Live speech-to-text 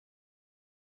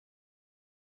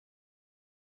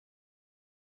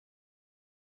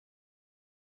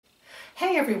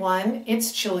Hey everyone,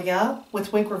 it's Julia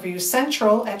with Wig Review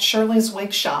Central at Shirley's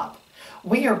Wig Shop.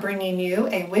 We are bringing you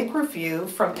a wig review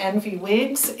from Envy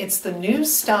Wigs. It's the new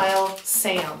style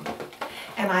SAM.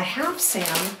 And I have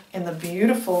SAM in the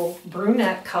beautiful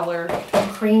brunette color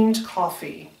creamed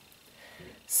coffee.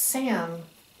 SAM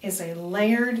is a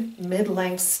layered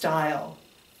mid-length style.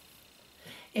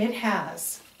 It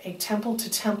has a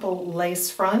temple-to-temple lace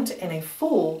front and a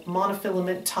full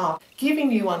monofilament top,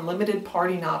 giving you unlimited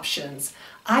parting options.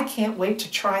 I can't wait to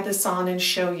try this on and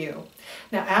show you.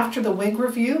 Now, after the wig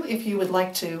review, if you would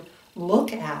like to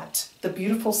look at the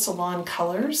beautiful salon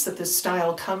colors that this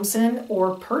style comes in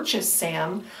or purchase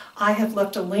SAM, I have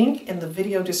left a link in the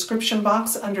video description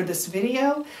box under this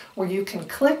video where you can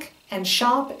click and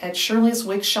shop at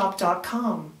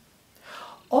shirleyswigshop.com.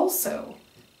 Also,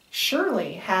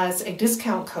 Shirley has a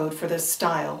discount code for this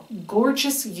style,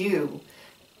 Gorgeous You.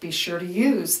 Be sure to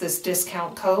use this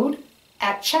discount code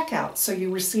at checkout so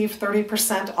you receive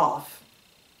 30% off.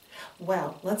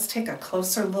 Well, let's take a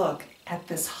closer look at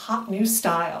this hot new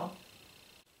style.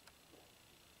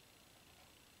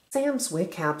 SAM's wig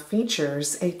cap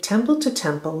features a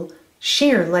temple-to-temple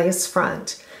sheer lace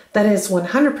front that is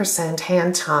 100%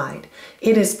 hand-tied.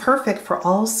 It is perfect for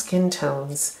all skin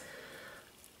tones.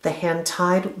 The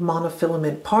hand-tied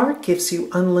monofilament part gives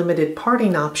you unlimited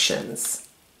parting options.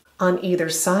 On either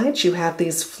side, you have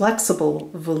these flexible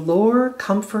velour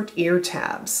comfort ear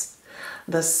tabs.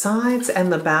 The sides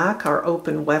and the back are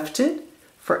open wefted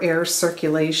for air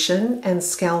circulation and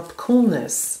scalp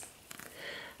coolness.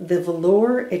 The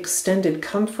velour extended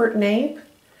comfort nape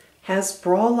has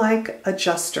bra-like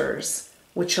adjusters,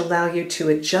 which allow you to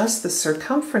adjust the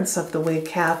circumference of the wig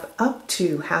cap up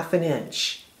to ½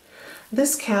 inch.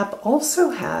 This cap also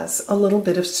has a little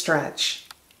bit of stretch.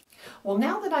 Well,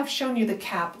 now that I've shown you the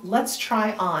cap, let's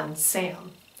try on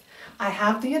SAM. I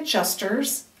have the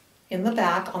adjusters in the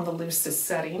back on the loosest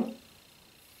setting.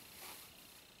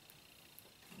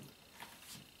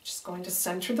 Just going to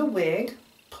center the wig,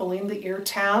 pulling the ear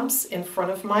tabs in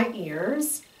front of my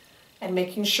ears and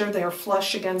making sure they are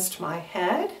flush against my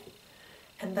head.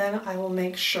 And then I will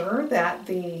make sure that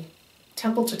the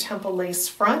temple-to-temple lace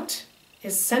front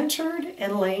is centered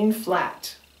and laying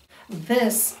flat.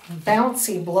 This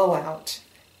bouncy blowout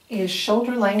is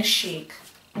shoulder-length chic.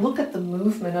 Look at the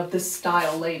movement of this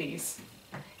style, ladies.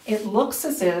 It looks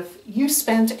as if you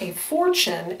spent a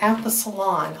fortune at the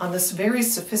salon on this very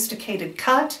sophisticated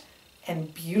cut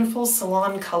and beautiful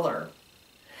salon color.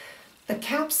 The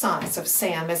cap size of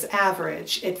SAM is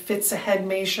average. It fits a head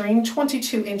measuring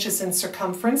 22 inches in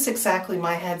circumference, exactly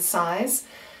my head size.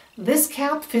 This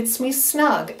cap fits me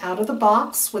snug out of the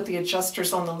box with the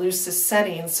adjusters on the loosest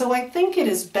setting, so I think it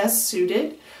is best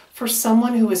suited for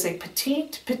someone who is a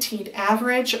petite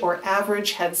average or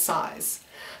average head size.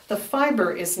 The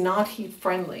fiber is not heat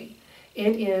friendly.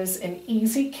 It is an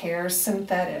easy care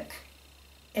synthetic.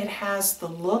 It has the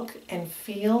look and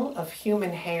feel of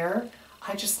human hair.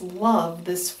 I just love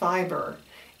this fiber.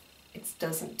 It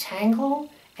doesn't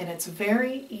tangle and it's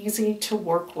very easy to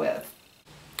work with.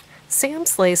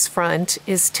 SAM's lace front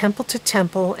is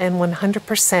temple-to-temple and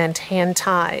 100%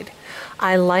 hand-tied.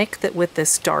 I like that with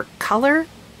this dark color,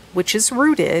 which is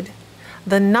rooted,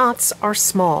 the knots are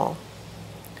small.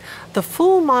 The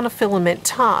full monofilament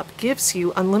top gives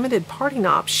you unlimited parting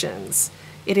options.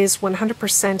 It is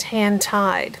 100%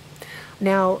 hand-tied.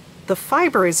 Now, the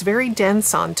fiber is very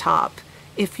dense on top.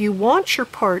 If you want your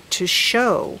part to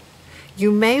show,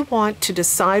 you may want to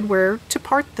decide where to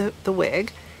part the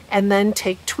wig, and then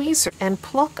take tweezers and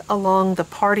pluck along the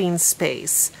parting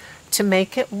space to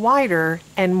make it wider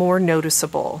and more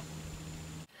noticeable.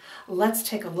 Let's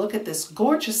take a look at this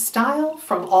gorgeous style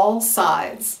from all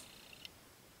sides.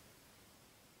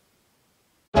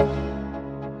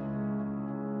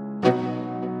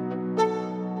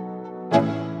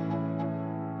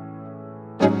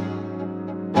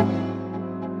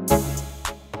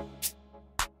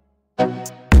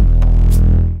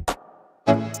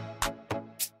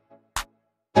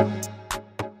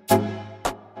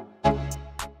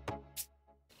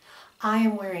 I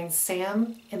am wearing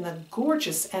SAM in the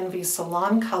gorgeous Envy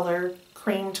Salon color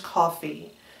creamed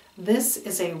coffee. This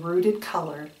is a rooted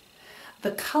color.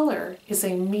 The color is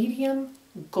a medium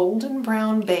golden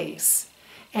brown base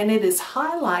and it is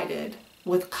highlighted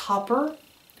with copper,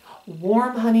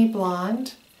 warm honey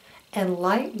blonde, and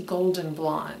light golden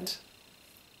blonde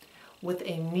with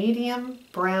a medium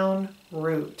brown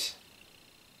root.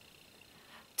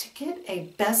 To get a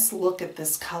best look at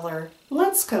this color,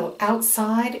 let's go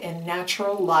outside in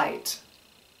natural light.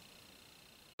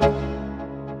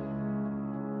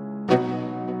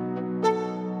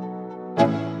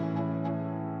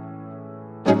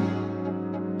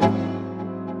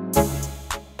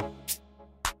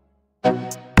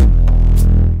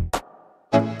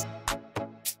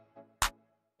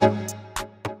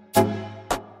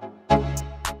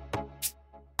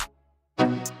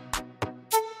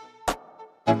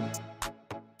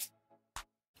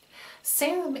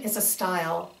 SAM is a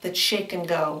style that's shake and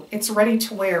go. It's ready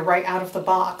to wear right out of the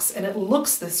box, and it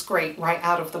looks this great right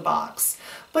out of the box.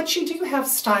 But you do have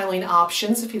styling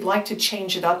options if you'd like to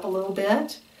change it up a little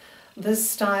bit. This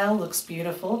style looks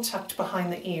beautiful, tucked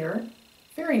behind the ear.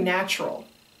 Very natural.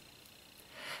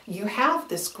 You have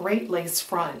this great lace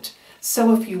front,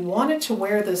 so if you wanted to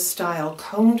wear this style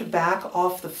combed back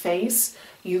off the face,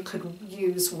 you could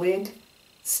use wig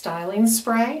styling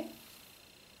spray.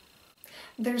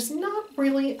 There's not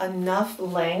really enough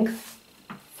length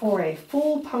for a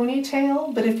full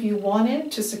ponytail, but if you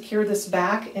wanted to secure this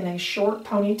back in a short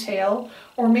ponytail,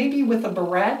 or maybe with a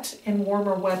barrette in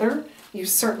warmer weather, you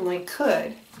certainly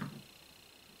could.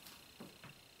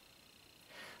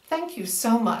 Thank you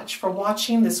so much for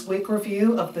watching this wig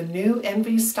review of the new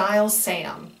Envy Style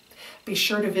SAM. Be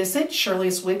sure to visit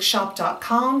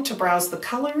shirleyswigshop.com to browse the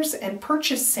colors and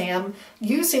purchase SAM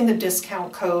using the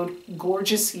discount code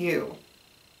GORGEOUSYOU.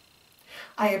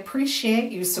 I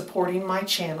appreciate you supporting my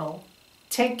channel.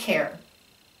 Take care.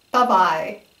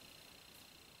 Bye-bye.